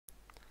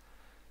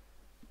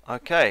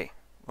Okay,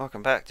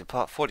 welcome back to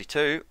part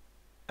 42,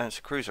 and it's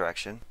a cruiser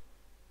action.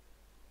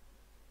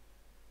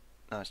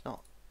 No, it's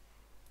not.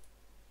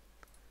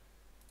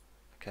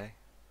 Okay,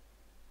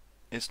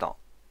 it's not.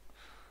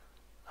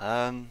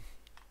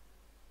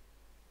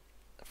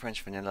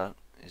 French vanilla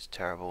is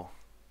terrible.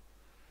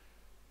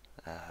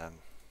 Yeah,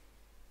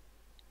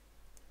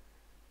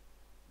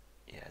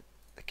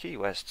 the Key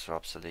Wests are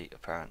obsolete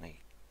apparently,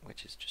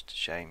 which is just a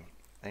shame.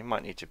 They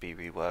might need to be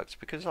reworked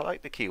because I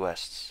like the Key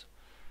Wests.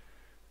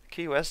 The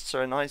Key Wests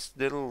are a nice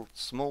little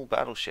small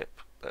battleship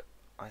that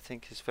I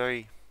think is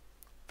very,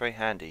 very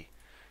handy.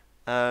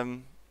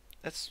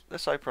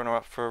 Let's open her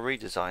up for a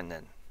redesign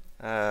then.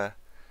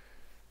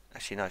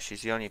 Actually no,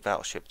 she's the only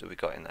battleship that we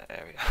got in that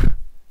area.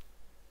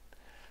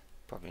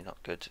 Probably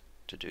not good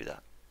to do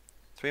that.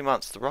 3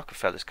 months, the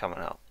Rockefeller's coming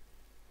out.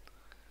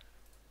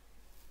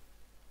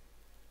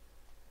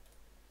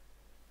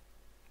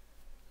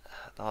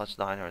 Large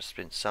liner has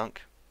been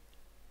sunk.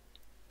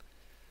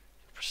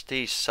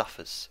 Prestige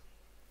suffers.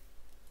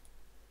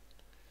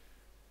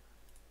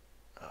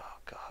 Oh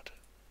god.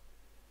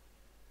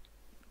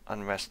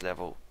 Unrest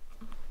level.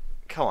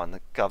 Come on,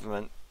 the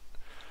government.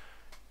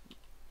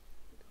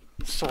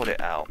 Sort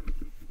it out.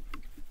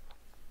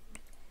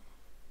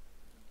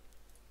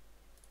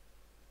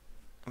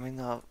 I mean,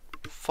 the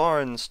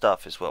foreign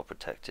stuff is well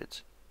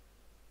protected.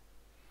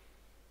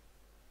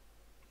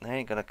 They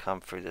ain't gonna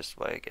come through this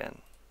way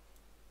again.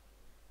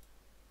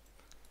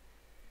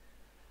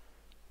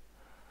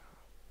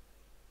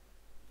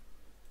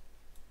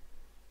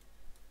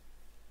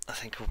 I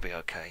think we'll be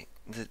okay.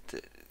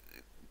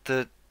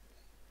 The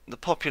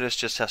populace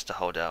just has to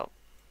hold out.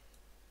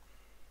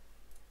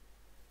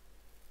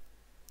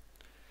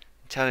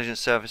 Intelligence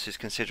Service is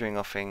considering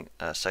offering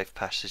a safe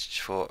passage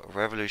for a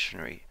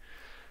revolutionary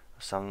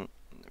of some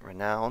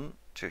renown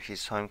to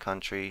his home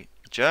country,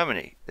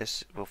 Germany.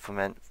 This will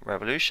foment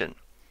revolution.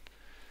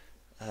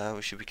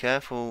 We should be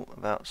careful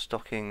about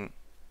stoking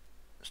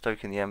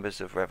the embers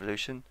of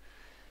revolution.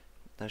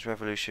 Those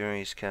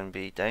revolutionaries can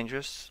be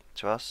dangerous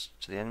to us,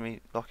 to the enemy.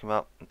 Lock him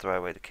up and throw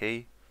away the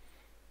key.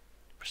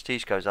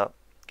 Prestige goes up.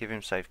 Give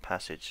him safe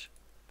passage.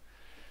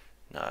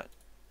 No.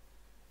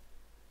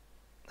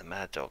 The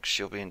Mad Dog,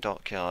 she'll be in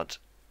dockyard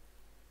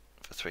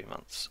for 3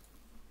 months.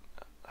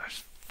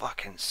 Those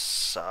fucking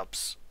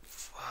subs.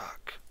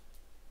 Fuck.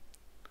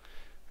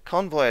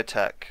 Convoy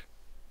attack.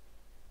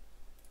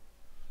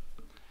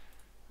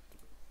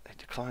 They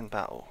decline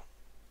battle.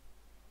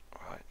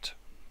 Right.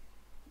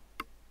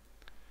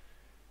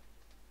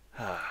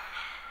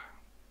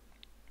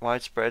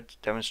 Widespread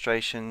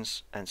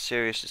demonstrations and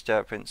serious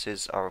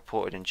disturbances are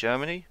reported in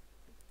Germany.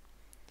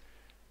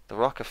 The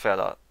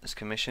Rockefeller is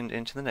commissioned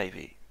into the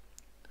Navy.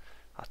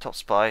 Our top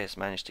spy has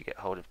managed to get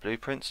hold of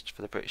blueprints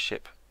for the British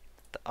ship,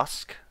 the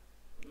Usk,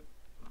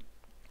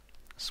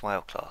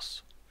 Swale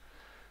class.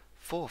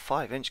 4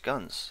 5-inch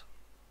guns.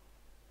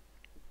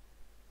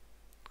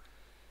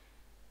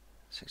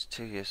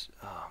 2 years.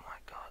 Oh my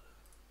god.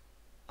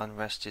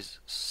 Unrest is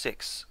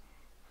 6.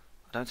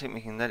 I don't think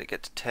we can let it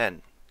get to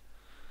 10.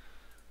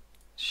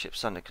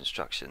 Ship's under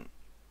construction.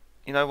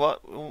 You know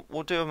what?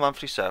 We'll do a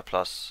monthly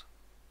surplus.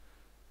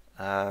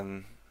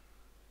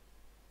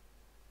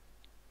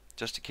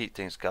 Just to keep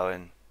things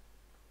going.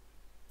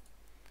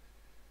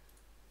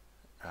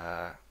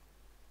 We've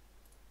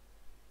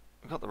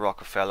got the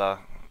Rockefeller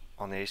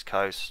on the east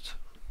coast.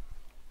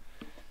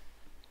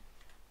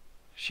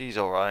 She's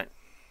alright.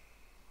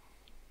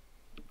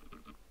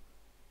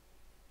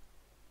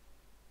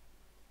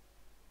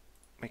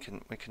 We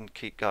can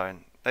keep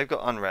going. They've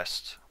got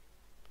unrest.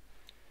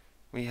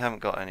 We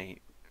haven't got any.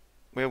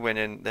 We're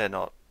winning, they're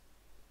not.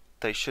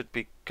 They should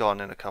be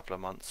gone in a couple of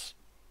months.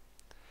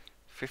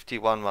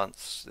 51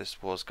 months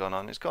this war's gone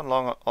on. It's gone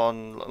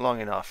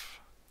long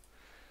enough.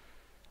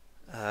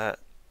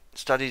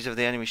 Studies of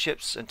the enemy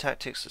ships and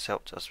tactics has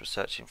helped us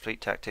researching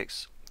fleet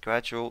tactics.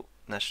 Gradual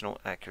national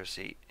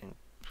accuracy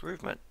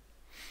improvement.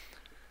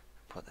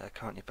 But they're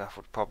currently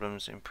baffled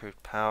problems.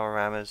 Improved power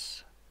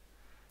rammers.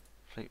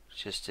 Fleet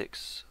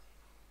logistics.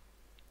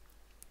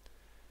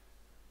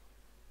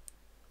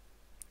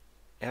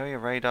 Area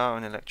radar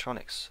and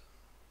electronics.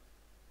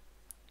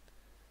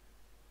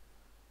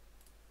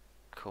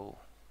 Cool.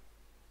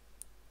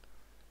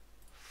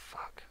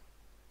 Fuck.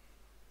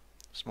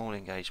 Small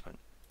engagement.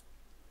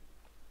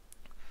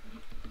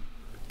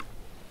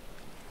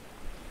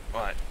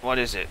 Right, what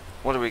is it?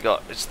 What do we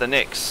got? It's the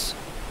Nix.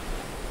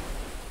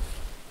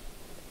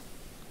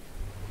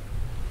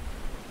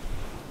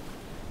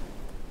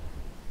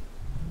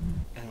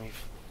 And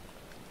we've...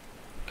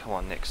 Come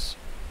on, Nix.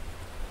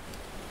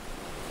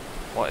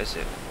 What is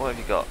it? What have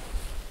you got?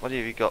 What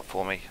have you got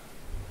for me?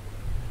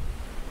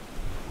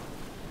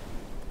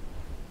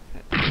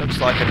 It looks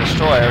like a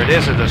destroyer. It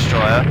is a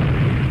destroyer.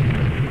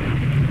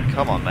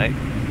 Come on, mate.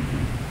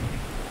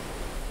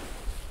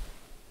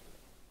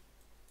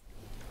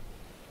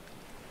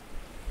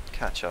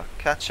 Catch her.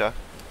 Catch her.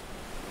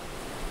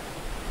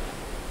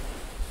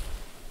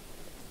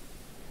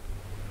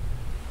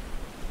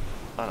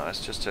 Oh no,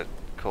 it's just a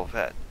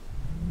Corvette.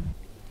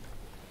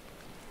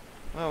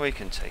 Well, we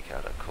can take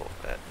out a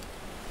Corvette.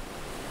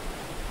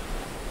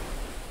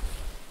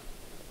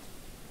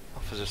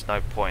 Offers us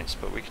no points,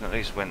 but we can at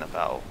least win the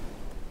battle.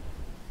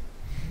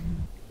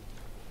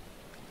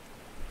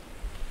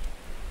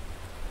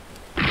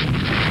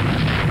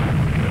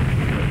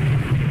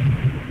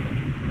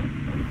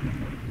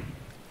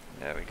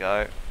 There we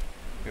go.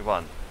 We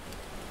won.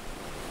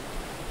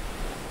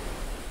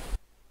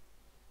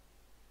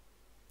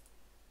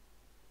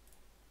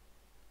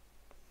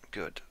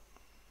 Good.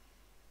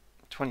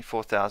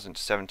 24,000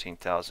 to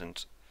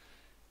 17,000.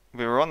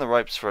 We were on the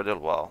ropes for a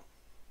little while.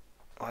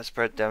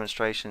 Widespread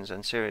demonstrations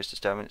and serious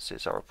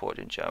disturbances are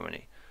reported in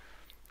Germany.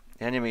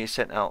 The enemy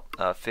sent out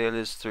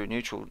feelers through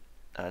neutral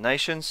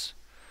nations.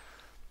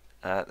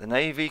 The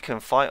Navy can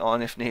fight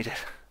on if needed.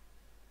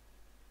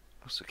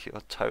 Will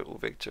secure total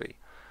victory.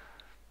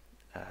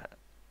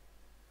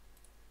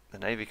 The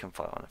Navy can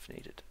fight on if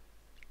needed.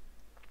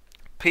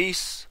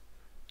 Peace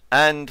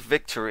and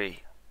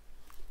victory.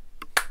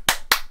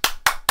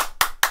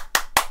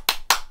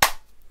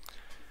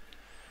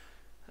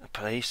 The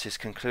peace is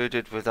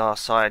concluded with our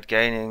side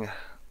gaining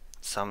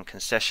some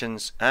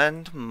concessions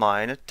and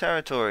minor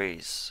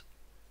territories.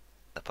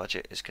 The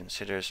budget is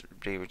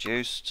considerably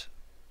reduced.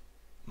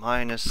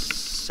 Minus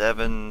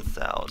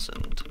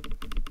 7,000.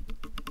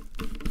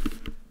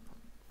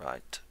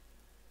 Right.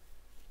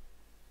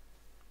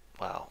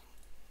 Wow.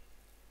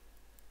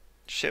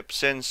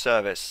 Ships in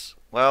service.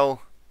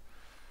 Well,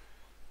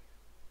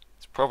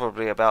 it's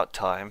probably about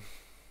time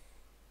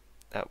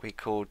that we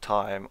called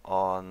time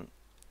on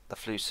the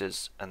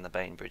Flusas and the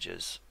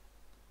Bainbridges.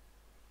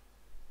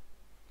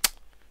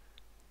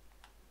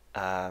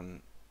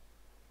 But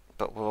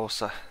we'll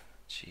also...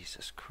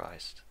 Jesus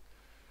Christ.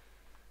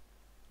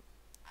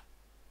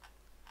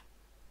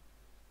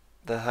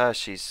 The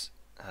Hershey's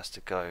has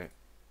to go.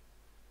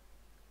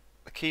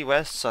 The Key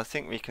Wests, I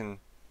think we can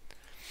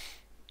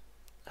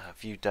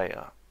view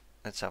data.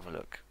 Let's have a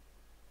look.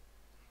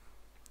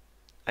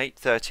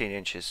 813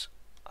 inches.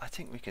 I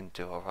think we can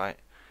do alright.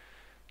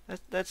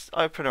 Let's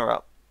open her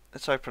up.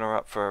 Let's open her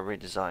up for a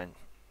redesign.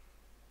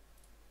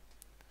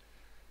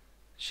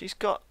 She's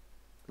got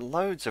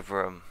loads of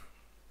room.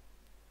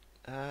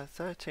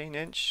 13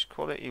 inch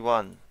quality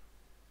 1.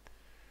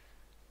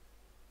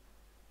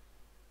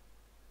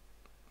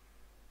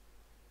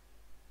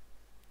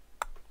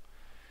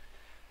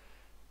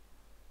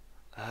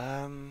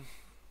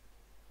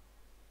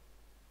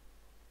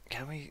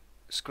 Can we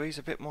squeeze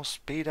a bit more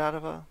speed out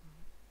of her?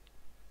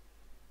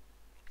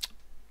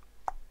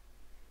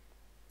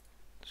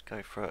 Let's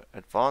go for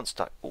advanced.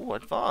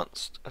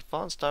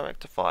 Advanced direct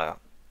to fire.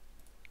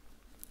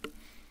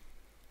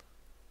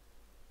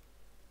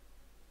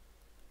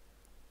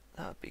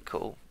 That would be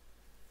cool.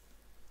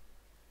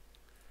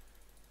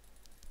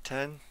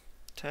 10.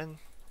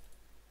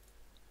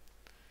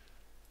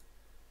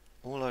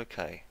 All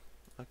okay.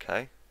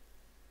 Okay.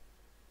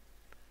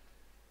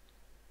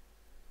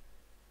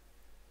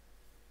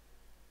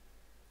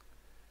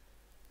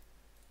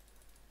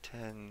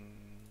 10,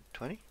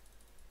 20.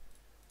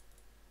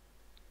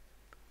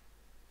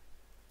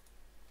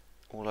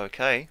 All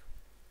okay.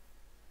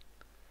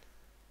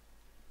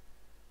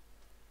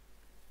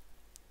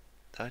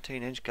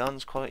 13-inch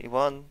guns, quality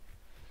 1.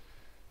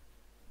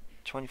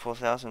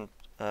 24,000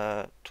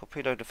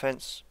 torpedo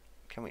defense.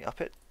 Can we up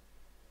it?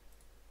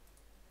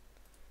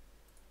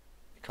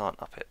 We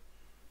can't up it.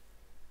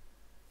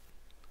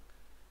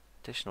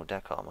 Additional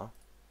deck armor.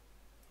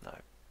 No,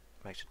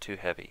 makes it too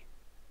heavy.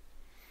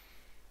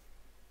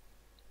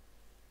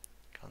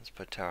 Guns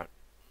per turret.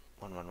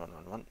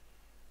 11111.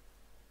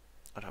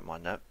 I don't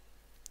mind that.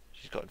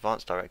 She's got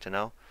advanced director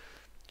now.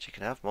 She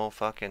can have more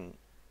fucking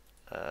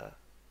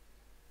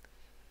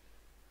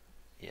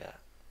yeah.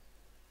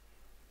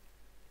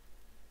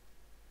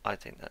 I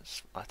think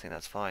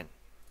that's fine.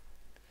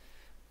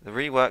 The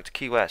reworked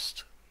Key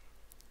West.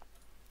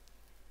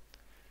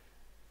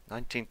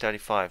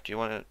 1935. Do you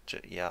want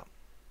to? Yeah.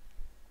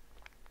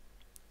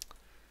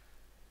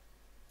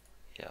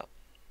 Yeah.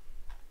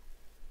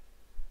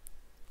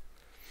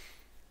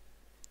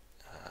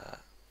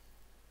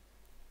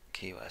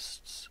 Key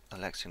Wests,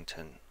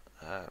 Lexington,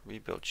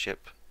 rebuilt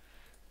ship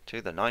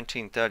to the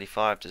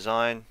 1935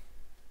 design.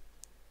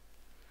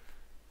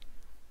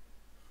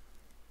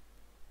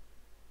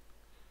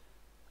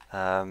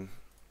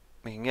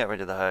 We can get rid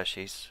of the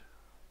Hershey's.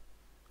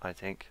 I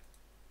think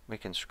we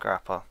can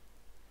scrap her.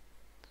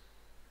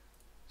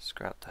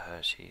 Scrap the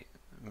Hershey.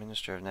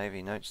 Minister of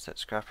Navy notes that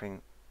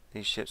scrapping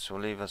these ships will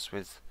leave us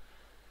with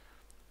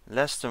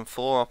less than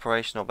 4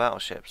 operational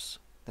battleships.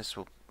 This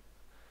will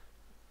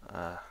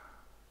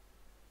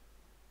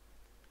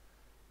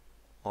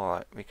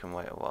alright, we can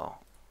wait a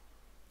while.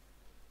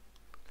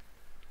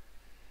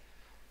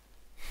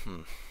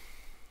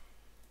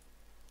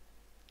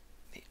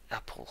 The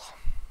apple.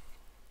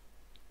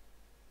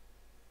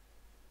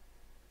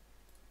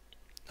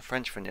 The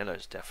French vanilla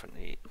is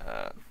definitely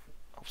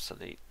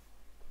obsolete.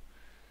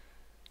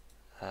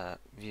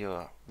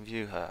 View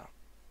her.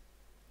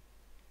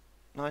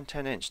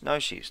 9-10 inch. No,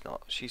 she's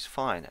not. She's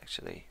fine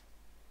actually.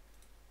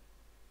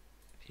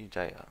 View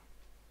data.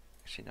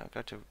 Actually, no,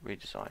 go to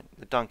redesign.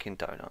 The Dunkin'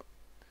 Donut.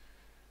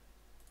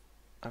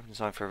 Open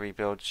design for a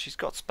rebuild. She's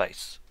got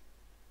space.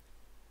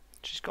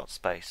 She's got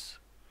space.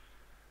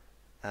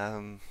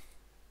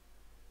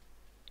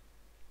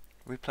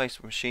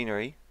 Replace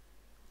machinery.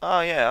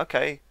 Oh yeah,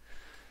 okay.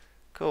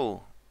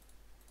 Cool.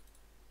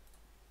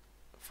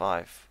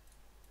 5.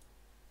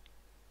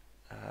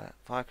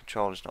 Fire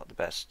control is not the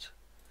best.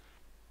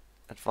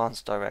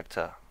 Advanced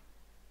director.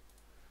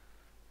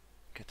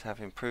 Could have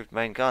improved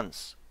main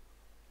guns.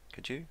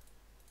 Could you?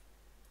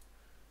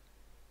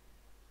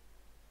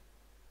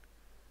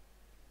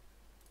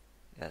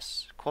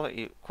 Yes.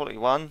 Quality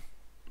 1.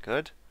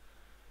 Good.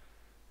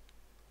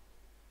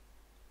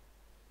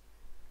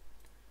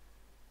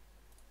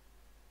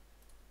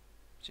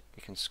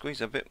 We can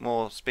squeeze a bit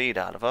more speed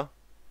out of her.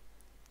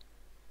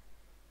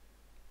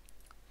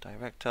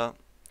 Director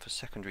for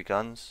secondary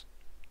guns.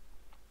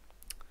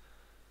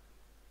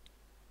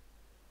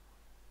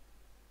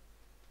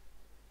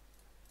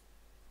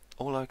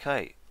 All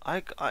okay.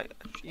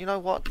 You know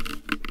what?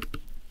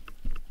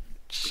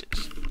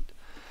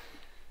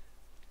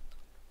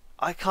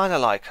 I kind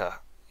of like her.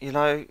 You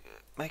know,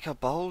 make her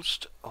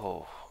bulged.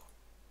 Oh.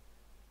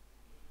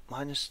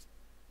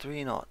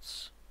 -3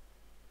 knots.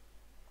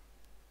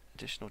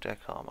 Additional deck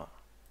armor.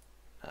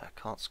 I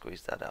can't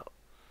squeeze that out.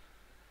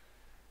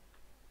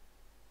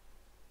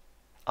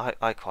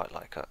 I quite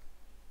like her.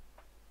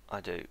 I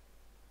do.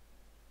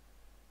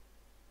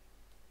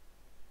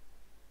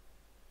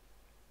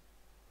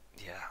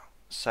 Yeah.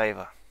 Save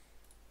her.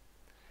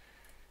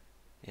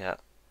 Yeah.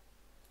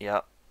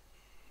 Yeah.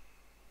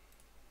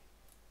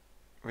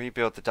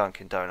 Rebuild the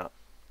Dunkin' Donut.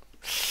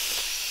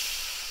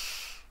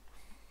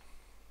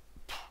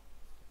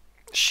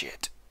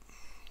 Shit.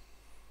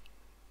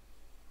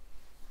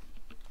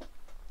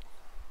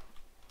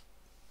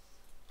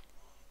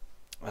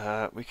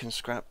 We can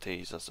scrap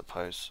these, I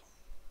suppose.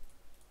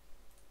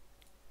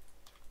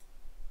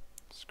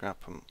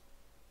 Scrap them.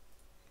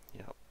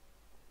 Yep.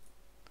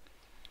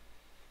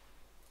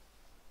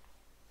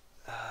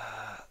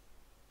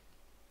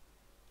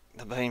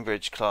 The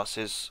Bainbridge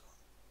classes.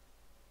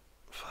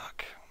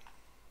 Fuck.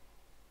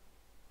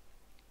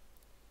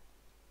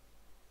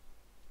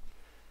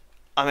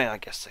 I mean, I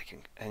guess they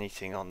can.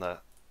 Anything on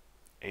the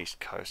East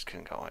Coast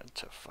can go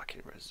into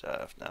fucking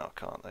reserve now,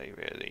 can't they?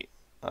 Really?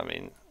 I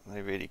mean,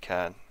 they really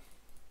can.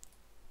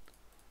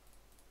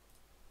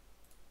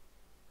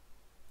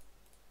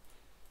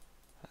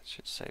 That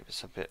should save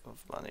us a bit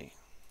of money.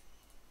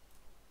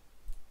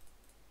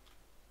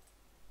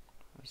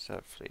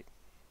 Reserve fleet.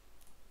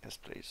 Yes,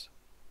 please.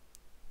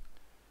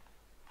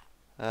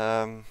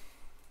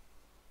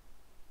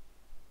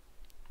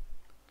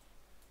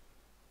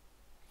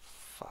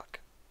 Fuck.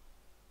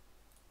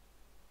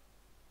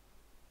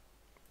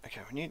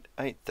 Okay, we need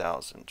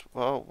 8,000.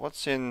 Well,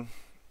 what's in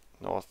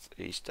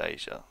Northeast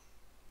Asia?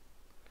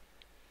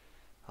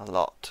 A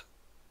lot.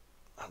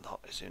 A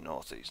lot is in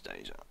Northeast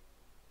Asia.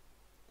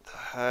 The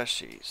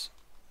Hershey's.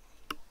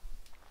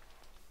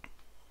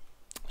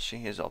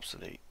 She is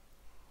obsolete.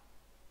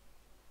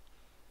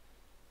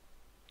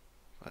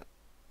 But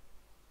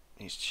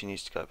she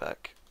needs to go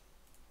back.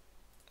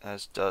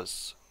 As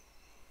does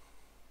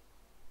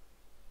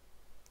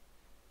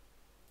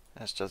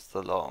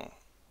the long.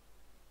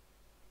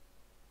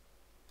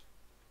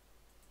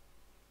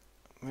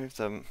 Move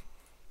them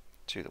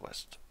to the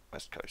west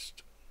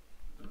coast.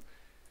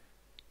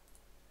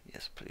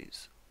 Yes,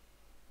 please.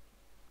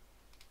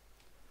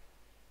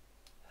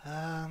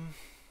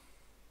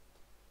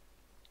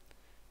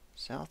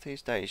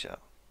 Southeast Asia.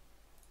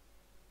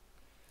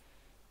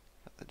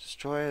 Got the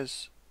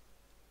destroyers.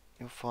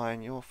 You're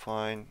fine. You're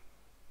fine.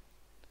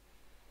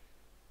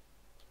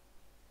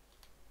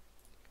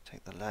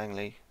 Take the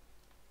Langley.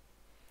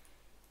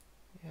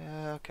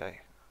 Yeah,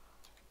 okay.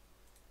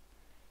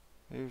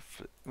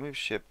 Move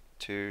ship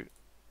to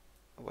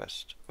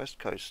west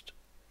coast.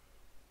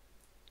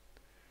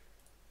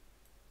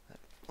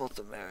 North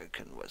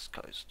American west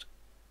coast.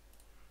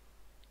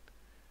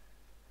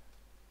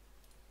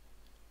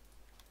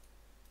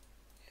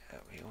 Yeah,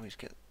 we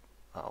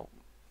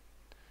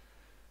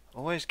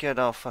always get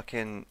our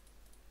fucking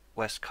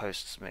west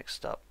coasts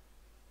mixed up.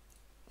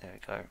 There we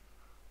go.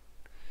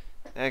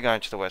 They're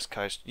going to the west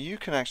coast. You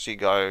can actually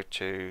go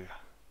to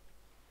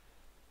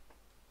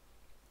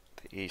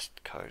the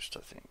east coast,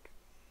 I think.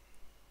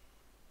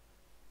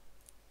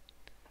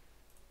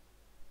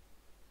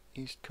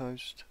 East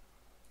coast.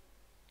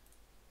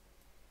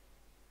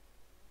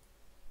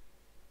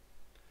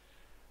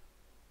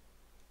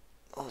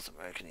 North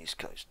American East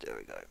Coast. There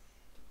we go.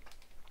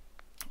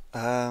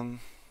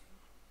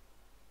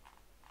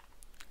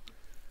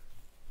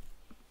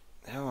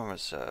 They're on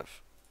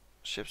reserve.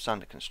 Ships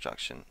under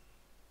construction.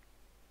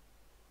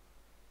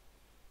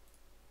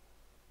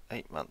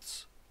 8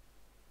 months.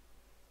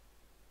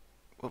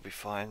 We'll be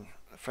fine.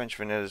 The French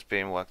Vanilla's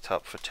being worked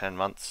up for 10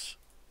 months.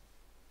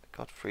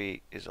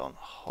 Godfrey is on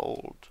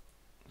hold.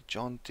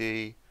 John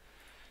D.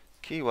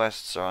 Key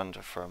Wests are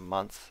under for a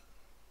month.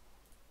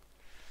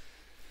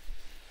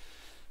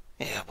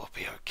 Yeah, we'll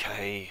be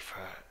okay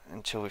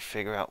until we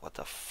figure out what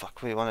the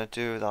fuck we want to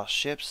do with our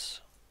ships.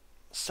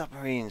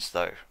 Submarines,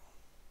 though.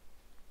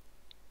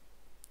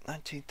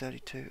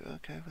 1932.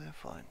 Okay, well, they're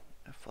fine.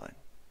 They're fine.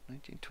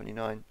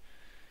 1929.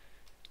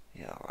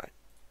 Yeah, alright.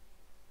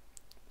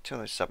 Until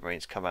those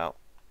submarines come out,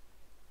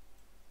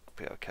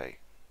 we'll be okay.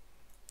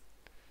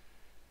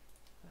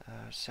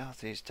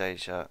 Southeast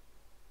Asia.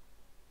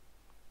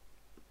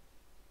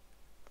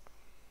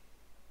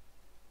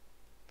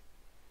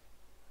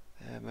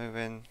 They're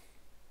moving.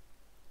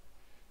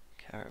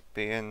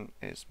 Caribbean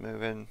is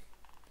moving.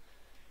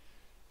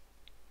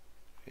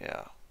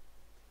 Yeah.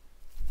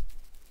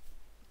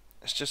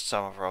 It's just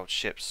some of our old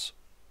ships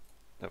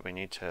that we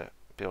need to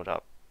build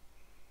up.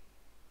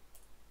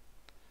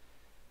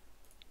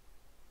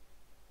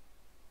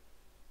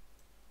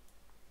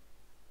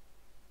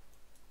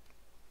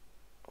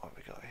 What have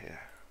we got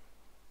here?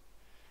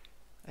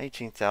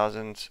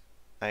 18,000,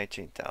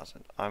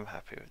 18,000. I'm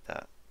happy with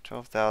that.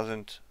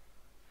 12,000,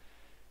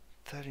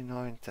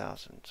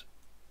 39,000.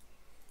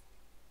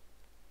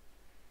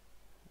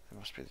 There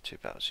must be the two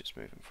battleships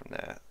moving from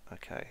there.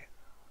 Okay.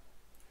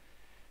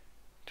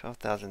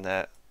 12,000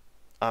 there.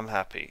 I'm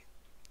happy.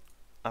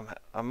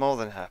 I'm more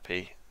than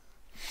happy.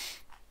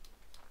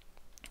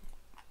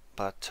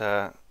 But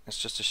it's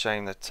just a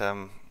shame that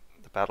the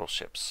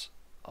battleships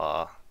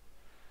are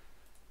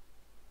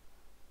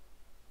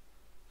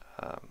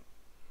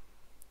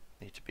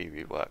need to be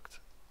reworked.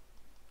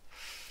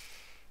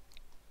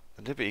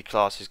 The Liberty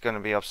class is going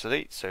to be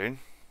obsolete soon.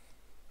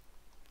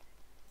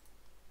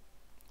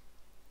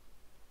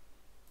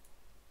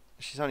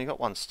 She's only got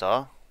 1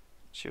 star.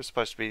 She was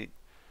supposed to be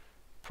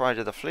pride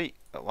of the fleet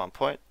at one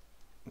point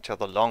until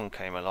the Long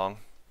came along.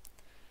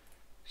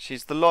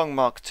 She's the Long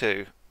Mark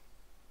II,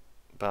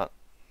 but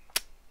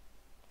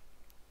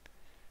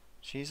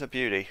she's a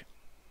beauty.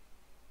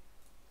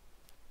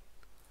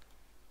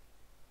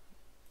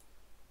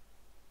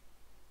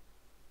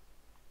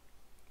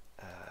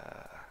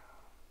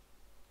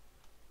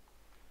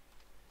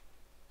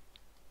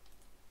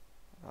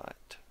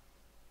 Right.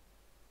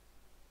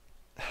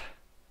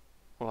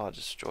 Well, our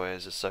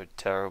destroyers are so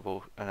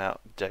terrible and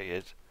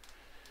outdated.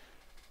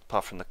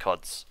 Apart from the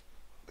CODs.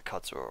 The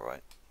CODs are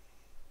alright.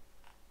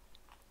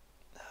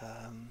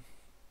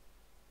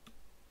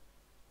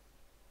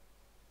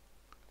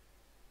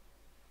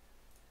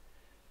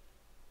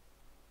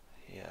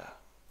 Yeah.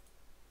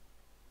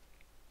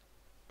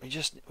 We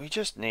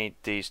just need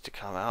these to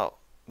come out,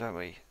 don't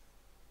we?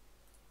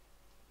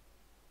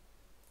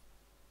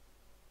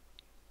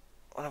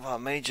 One of our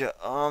major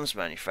arms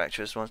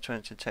manufacturers wants to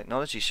enter a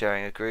technology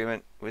sharing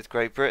agreement with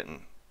Great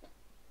Britain.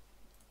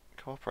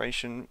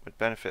 Cooperation would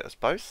benefit us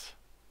both.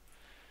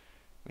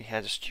 We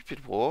had a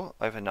stupid war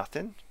over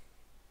nothing.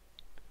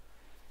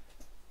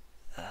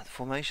 The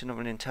formation of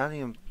an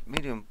Italian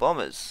medium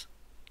bombers.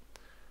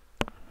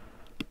 The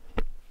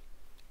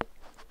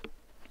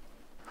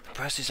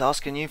press is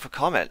asking you for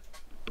comment.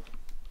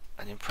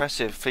 An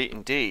impressive feat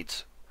indeed.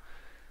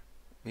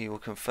 We will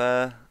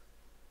confer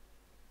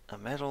a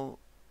medal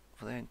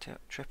for their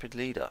intrepid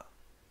leader.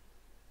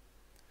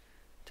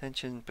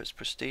 Tension but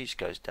prestige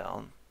goes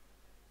down.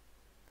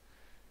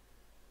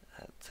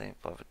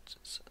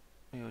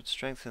 We would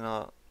strengthen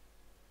our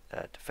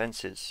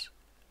defences,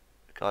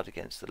 guard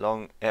against the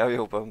long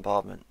aerial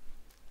bombardment.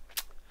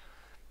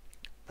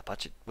 The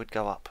budget would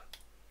go up.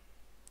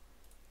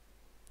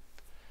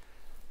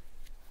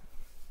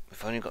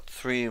 We've only got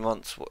 3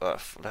 months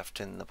worth left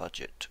in the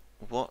budget.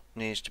 What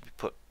needs to be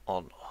put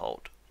on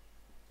hold?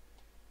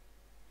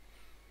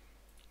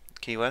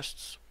 Key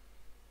Wests?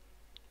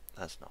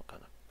 That's not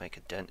going to make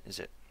a dent, is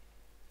it?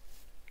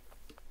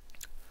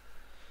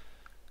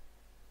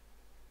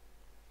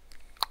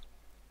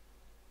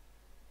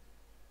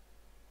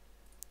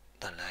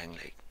 The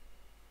Langley.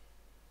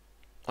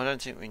 I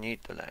don't think we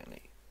need the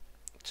Langley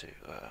to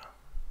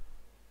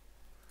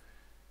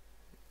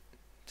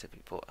be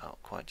brought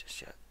out quite just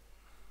yet.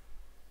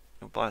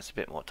 It'll buy us a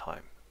bit more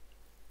time.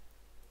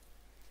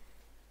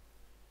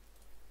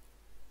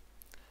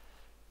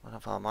 One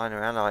of our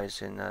minor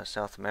allies in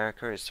South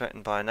America is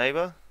threatened by a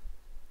neighbour.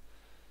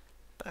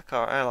 Back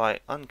our ally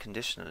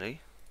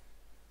unconditionally.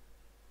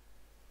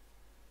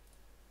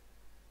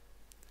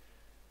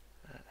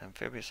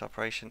 Amphibious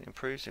operation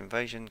improves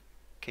invasion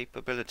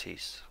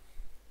capabilities.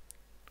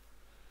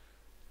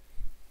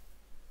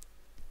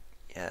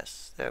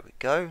 Yes, there we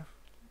go.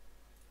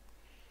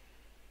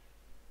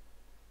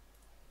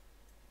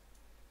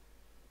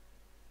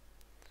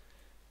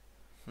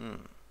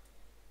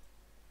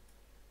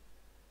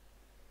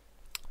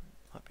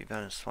 Might be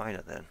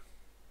Venezuela then.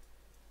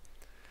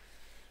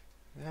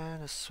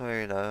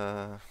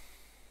 Venezuela.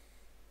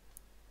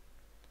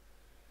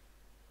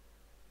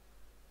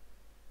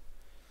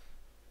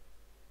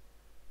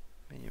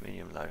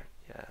 Medium low,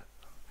 yeah.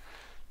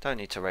 Don't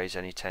need to raise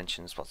any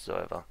tensions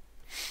whatsoever.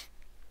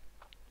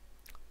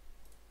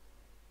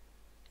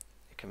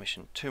 You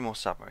commissioned 2 more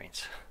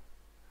submarines.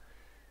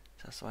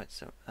 That's right,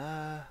 so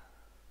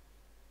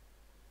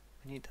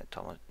we need that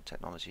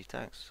technology,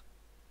 thanks.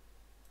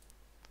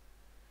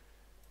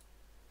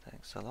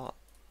 Thanks a lot.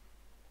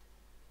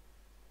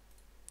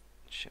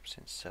 Ships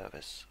in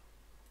service.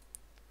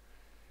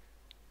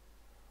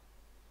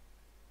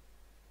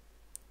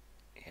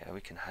 Yeah,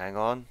 we can hang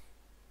on.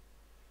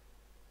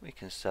 We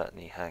can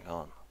certainly hang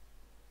on.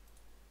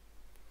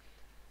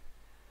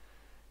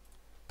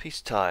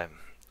 Peacetime.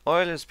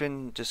 Oil has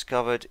been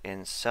discovered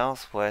in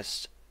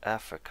Southwest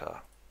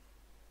Africa.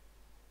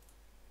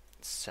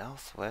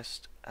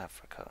 Southwest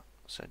Africa.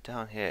 So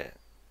down here.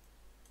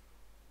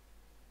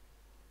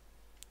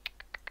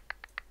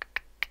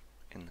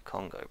 In the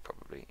Congo,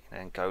 probably. In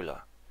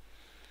Angola.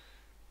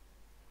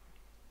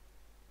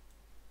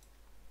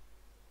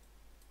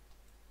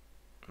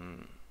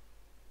 Hmm.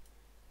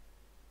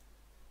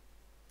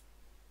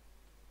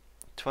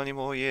 20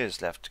 more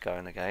years left to go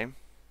in the game.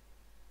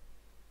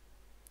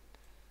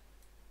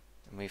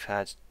 And we've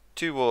had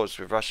 2 wars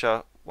with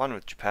Russia, 1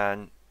 with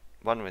Japan,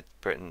 1 with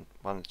Britain,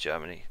 1 with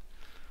Germany.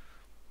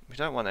 We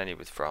don't want any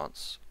with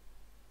France.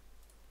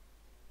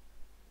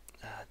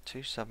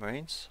 2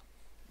 submarines.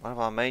 One of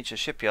our major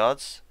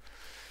shipyards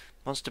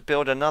wants to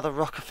build another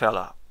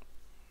Rockefeller.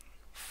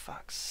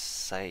 Fuck's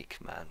sake,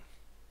 man.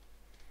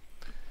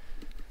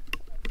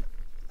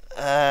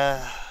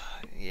 Yeah.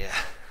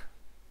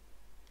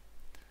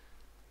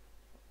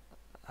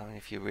 I mean,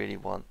 if you really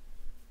want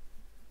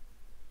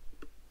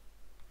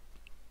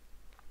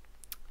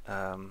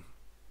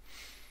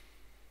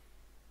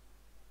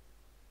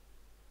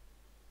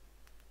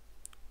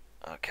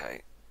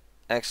okay,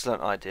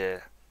 excellent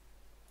idea.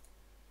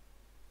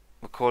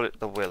 We'll call it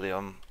the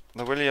William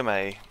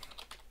A.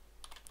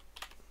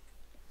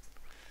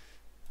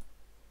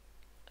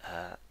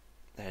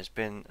 There's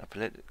been a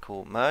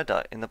political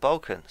murder in the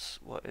Balkans.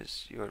 What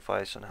is your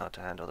advice on how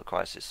to handle the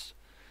crisis?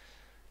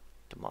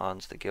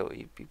 Demands the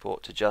guilty be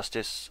brought to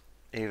justice,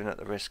 even at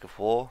the risk of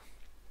war.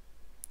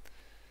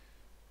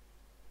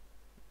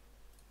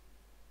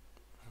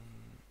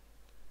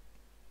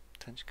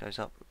 Tension goes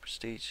up,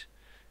 prestige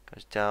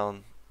goes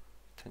down,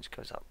 tension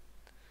goes up.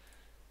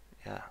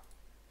 Yeah.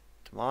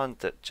 Demand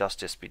that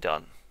justice be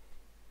done.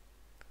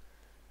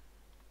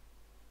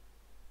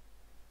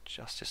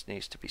 Justice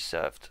needs to be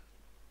served.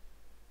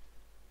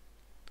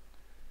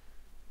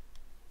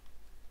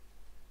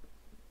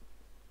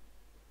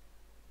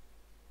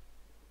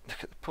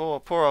 Look at the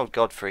poor old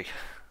Godfrey.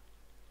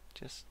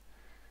 Just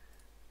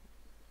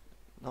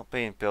not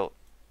being built.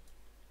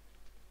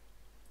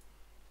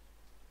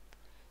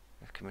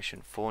 We've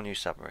commissioned 4 new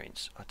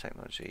submarines. Our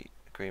technology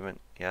agreement,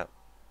 yep.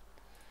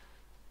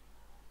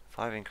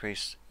 5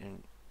 increase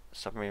in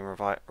submarine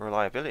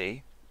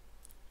reliability.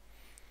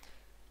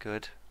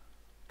 Good,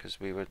 because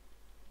we were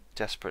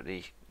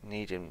desperately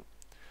needing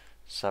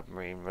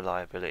submarine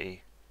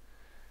reliability.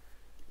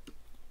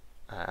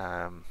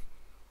 I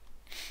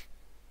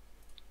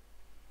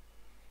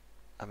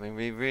mean,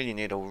 we really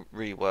need to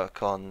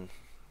rework on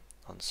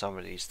some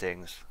of these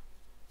things.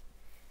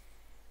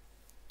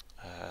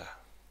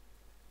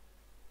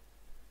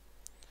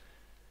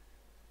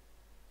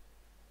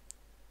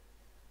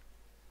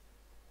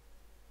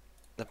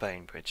 The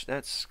Bainbridge.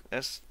 Let's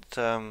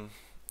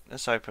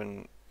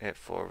open it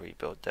for a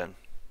rebuild then.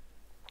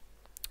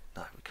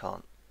 No, we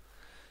can't.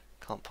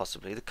 Can't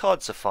possibly. The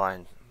CODs are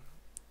fine.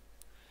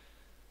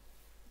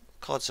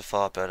 CODs are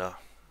far better.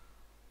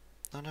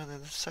 No, they're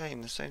the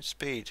same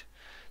speed.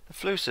 The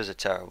Flusas are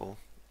terrible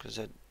because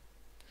they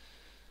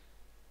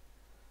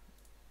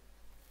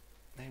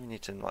maybe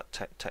need to like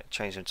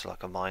change them to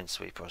like a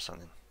Minesweeper or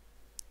something.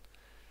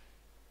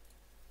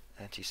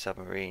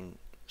 Anti-submarine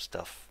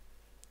stuff.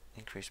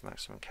 Increase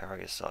maximum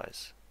carrier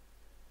size.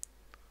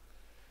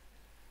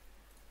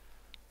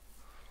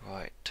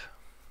 Right.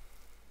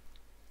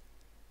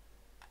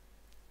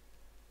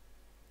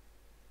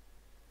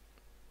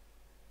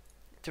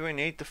 Do we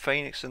need the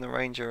Phoenix and the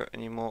Ranger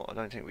anymore? I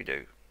don't think we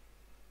do.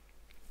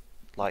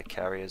 Light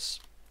carriers.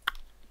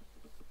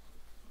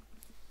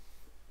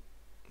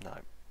 No.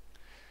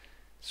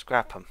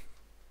 Scrap them.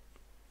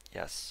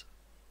 Yes.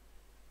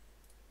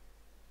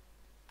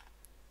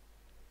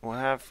 We'll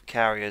have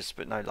carriers,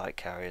 but no light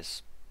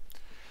carriers.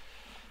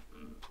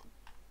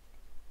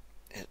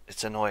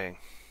 It's annoying.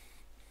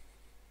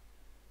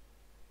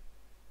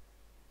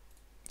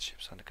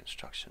 Ships under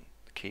construction.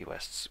 The Key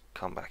Wests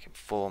come back in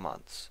 4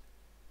 months.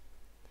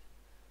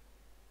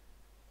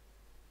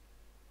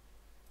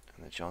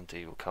 And the John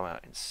D will come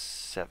out in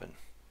 7.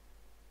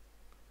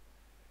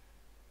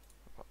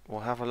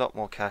 We'll have a lot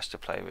more cash to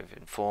play with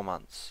in 4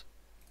 months.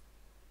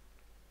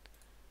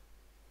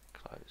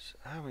 Close.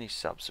 How many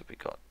subs have we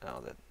got now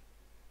then?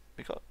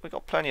 We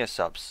got plenty of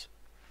subs.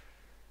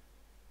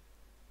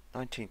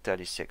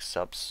 1936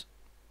 subs.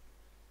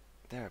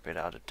 They're a bit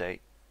out of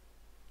date.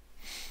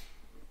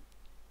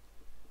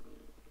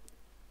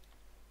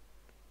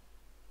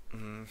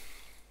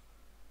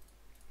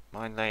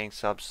 Mine laying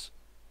subs.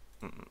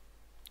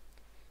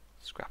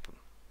 Scrap them.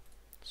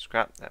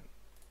 Scrap them.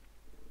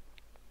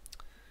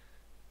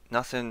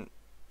 Nothing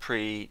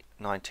pre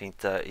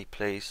 1930,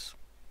 please.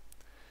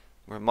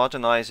 We're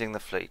modernising the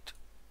fleet.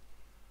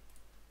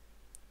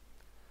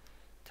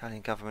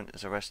 Italian government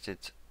has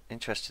arrested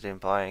interested in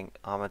buying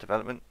armor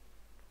development.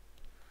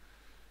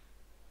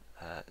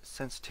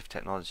 Sensitive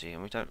technology,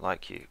 and we don't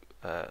like you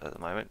at the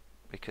moment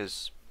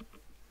because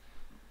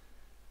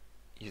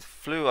you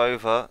flew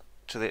over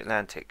to the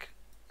Atlantic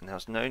and there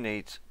was no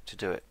need to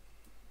do it.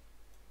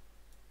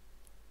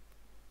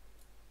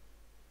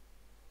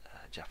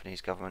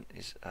 Japanese government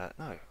is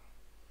no.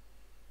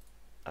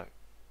 Oh,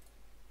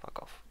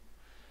 fuck off.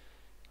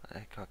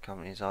 Our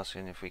company is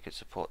asking if we could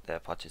support their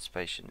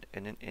participation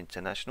in an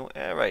international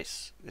air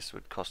race. This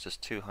would cost us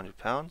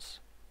 £200.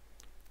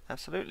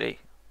 Absolutely.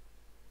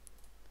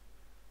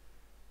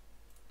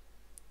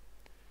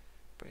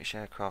 British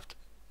aircraft,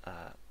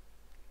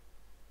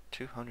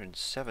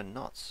 207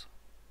 knots.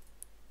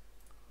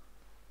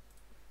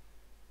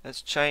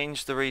 Let's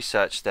change the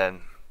research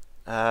then.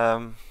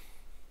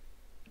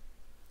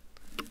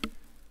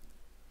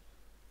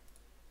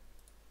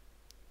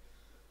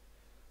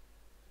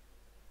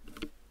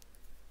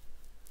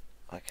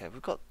 Okay,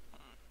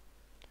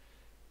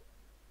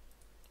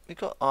 we've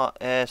got our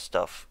air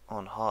stuff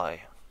on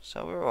high,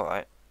 so we're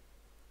alright.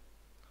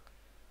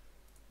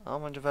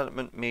 Armor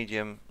development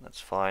medium, that's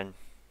fine.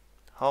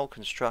 Hull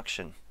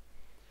construction,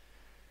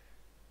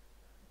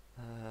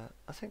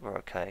 I think we're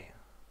okay.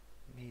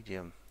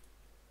 Medium.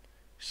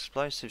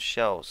 Explosive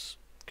shells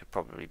could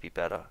probably be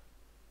better,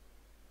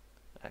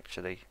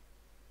 actually.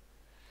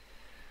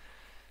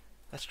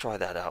 Let's try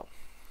that out.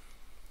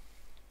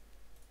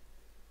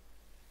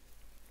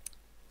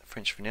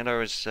 French vanilla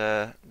is,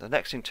 the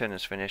Lexington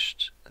is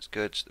finished. That's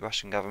good. The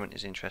Russian government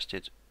is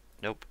interested.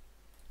 Nope.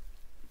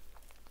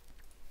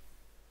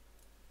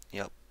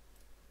 Yep.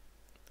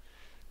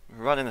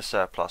 We're running a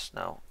surplus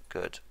now.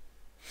 Good.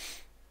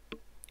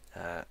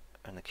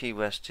 And the Key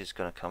West is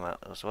going to come out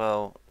as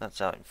well.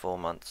 That's out in 4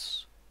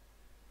 months.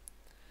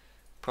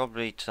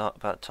 Probably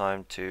about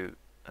time to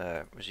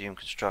resume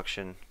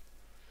construction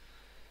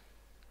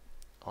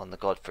on the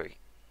Godfrey.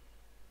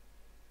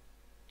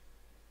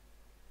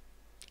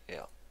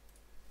 Yeah.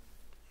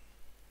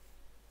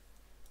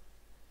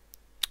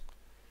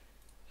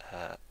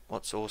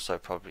 What's also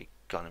probably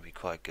going to be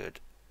quite good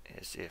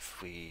is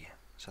if we...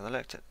 So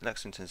the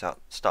Lexington's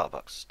out.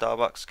 Starbucks.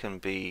 Starbucks can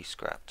be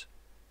scrapped.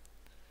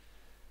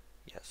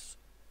 Yes.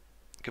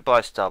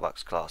 Goodbye,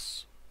 Starbucks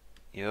class.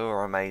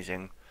 You're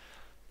amazing,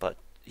 but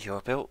you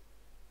were built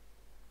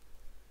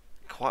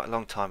quite a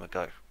long time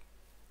ago.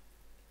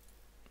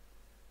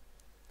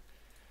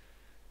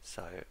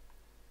 So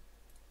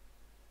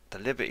the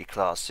Liberty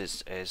class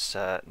is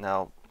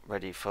now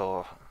ready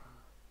for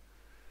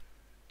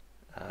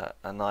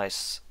a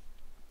nice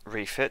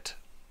refit,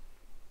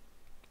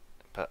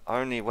 but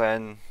only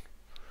when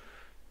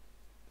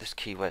this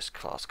Key West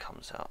class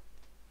comes out.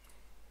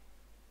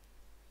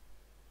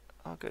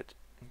 Oh good,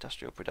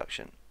 industrial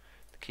production.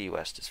 The Key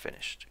West is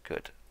finished,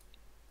 good.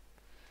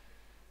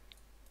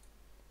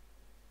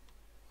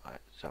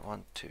 Right, so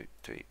 1, 2,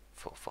 3,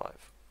 4,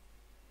 5.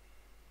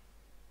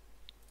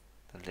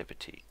 The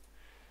Liberty.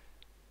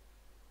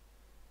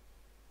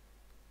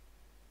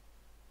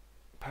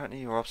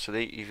 Apparently you're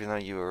obsolete even though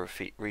you were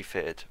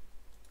refitted.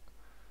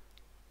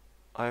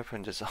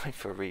 Open design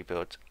for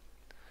rebuild.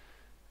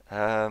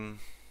 Replace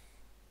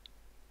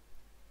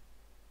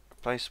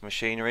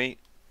machinery.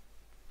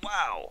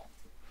 Wow!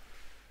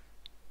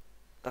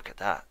 Look at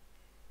that.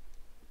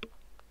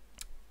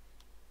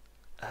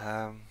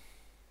 Can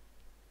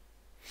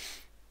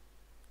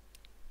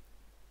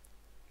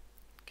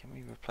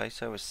we replace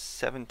her with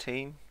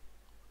 17?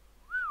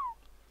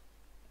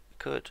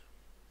 Could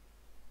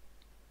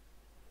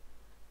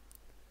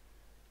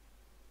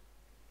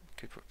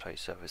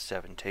replace her with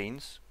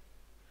 17s.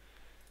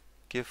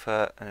 Give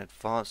her an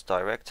advanced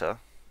director.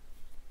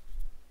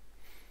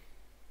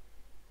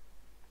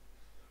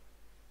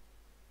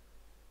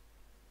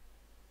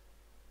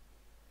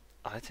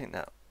 I think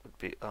that would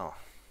be... oh.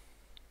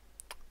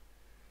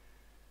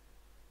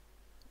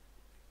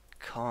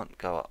 Can't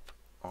go up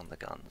on the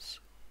guns.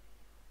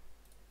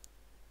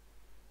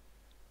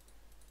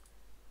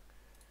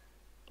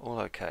 All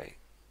okay.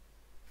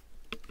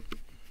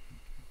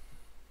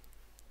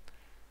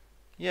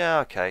 Yeah,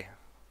 okay.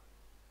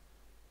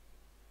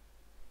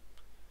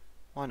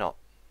 Why not?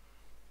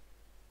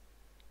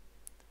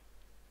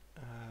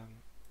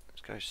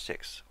 Let's go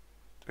 6.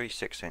 3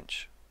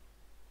 6-inch.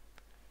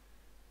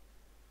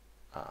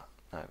 Ah,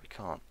 no, we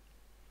can't.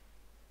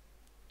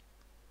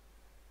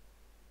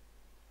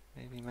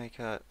 Maybe make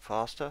her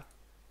faster?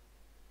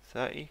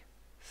 30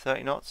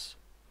 knots?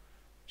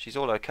 She's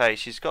all okay.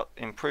 She's got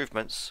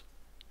improvements.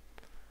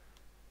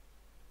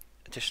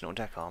 Additional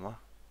deck armor.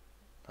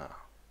 Ah.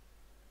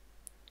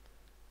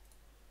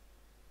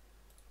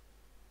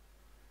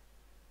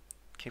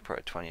 Keep her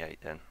at 28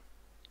 then.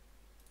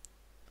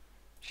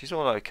 She's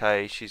all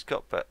okay. She's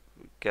got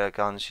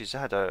guns. She's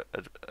had a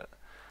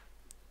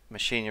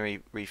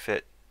machinery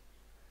refit.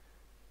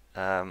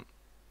 We'll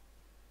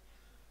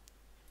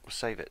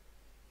save it.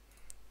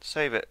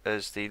 Save it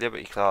as the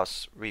Liberty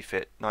class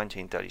refit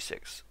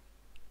 1936.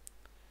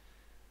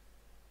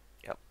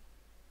 Yep.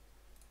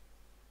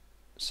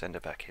 Send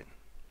her back in.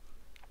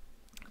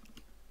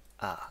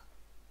 Ah.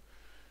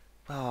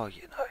 Oh,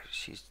 you know,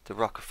 the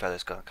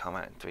Rockefeller's going to come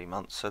out in 3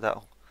 months, so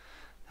that'll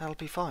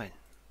be fine.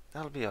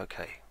 That'll be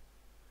okay.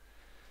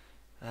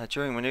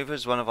 During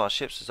maneuvers, one of our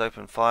ships has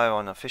opened fire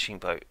on a fishing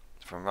boat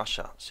from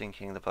Russia,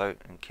 sinking the boat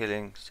and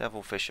killing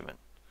several fishermen.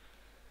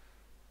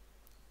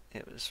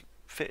 It was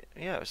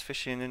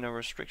fishing in a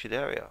restricted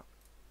area.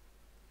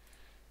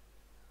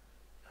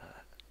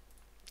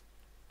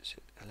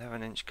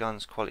 11-inch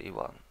guns, quality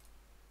 1.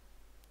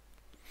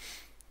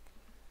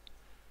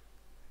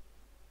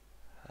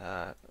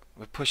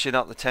 We're pushing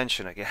up the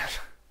tension again.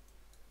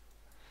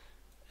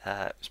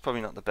 It's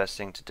probably not the best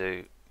thing to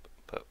do,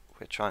 but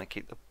we're trying to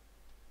keep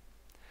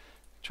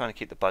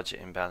the budget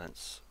in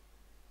balance.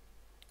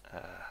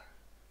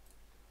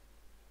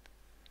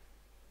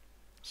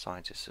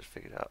 Scientists have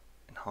figured out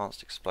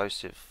enhanced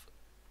explosive.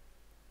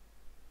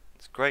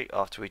 It's great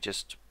after we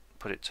just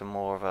put it to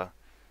more of a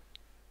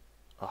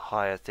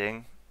higher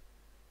thing.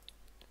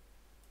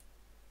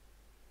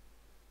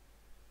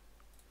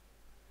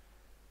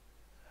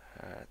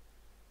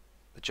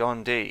 The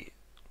John D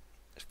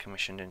is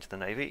commissioned into the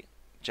Navy.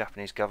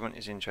 Japanese government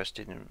is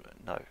interested in...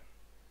 No,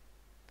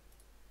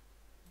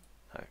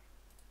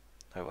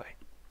 no way.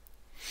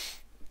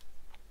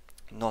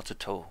 Not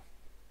at all.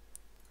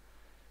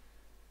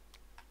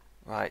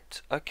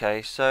 Right,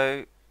 okay,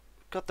 so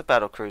got the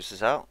battle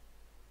cruisers out.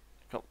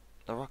 Got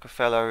the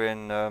Rockefeller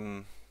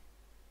in...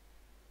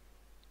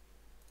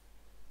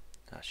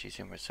 she's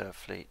in reserve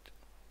fleet.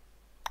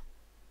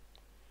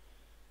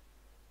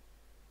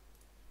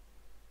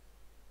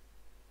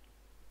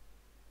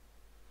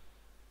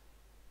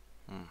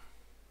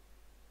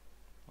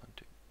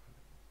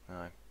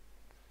 No.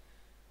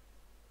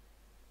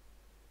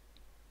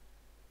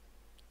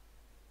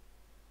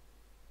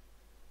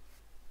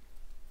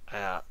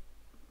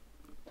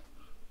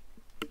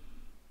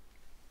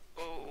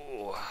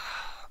 Oh.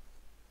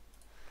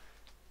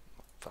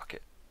 Fuck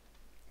it.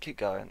 Keep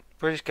going.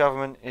 British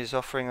government is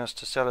offering us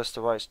to sell us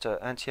the rights to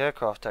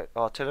anti-aircraft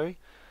artillery.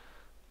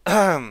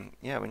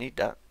 Yeah, we need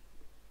that.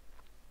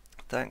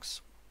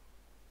 Thanks.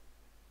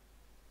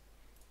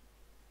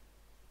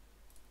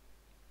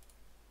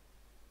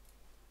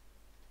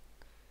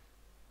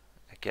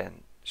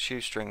 Again,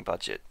 shoestring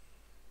budget.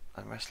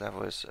 Unrest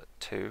level is at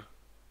 2.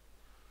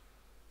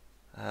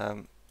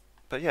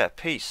 But yeah,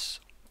 peace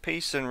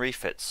and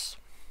refits.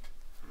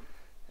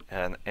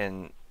 And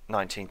in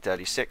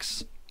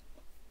 1936,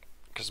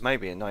 because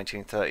maybe in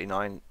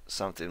 1939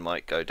 something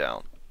might go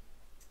down.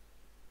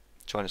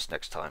 Join us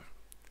next time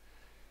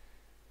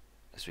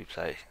as we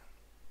play.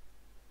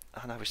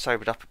 I know we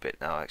sobered up a bit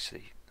now,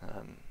 actually.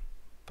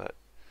 But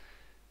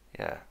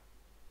yeah,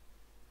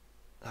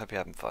 I hope you're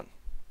having fun.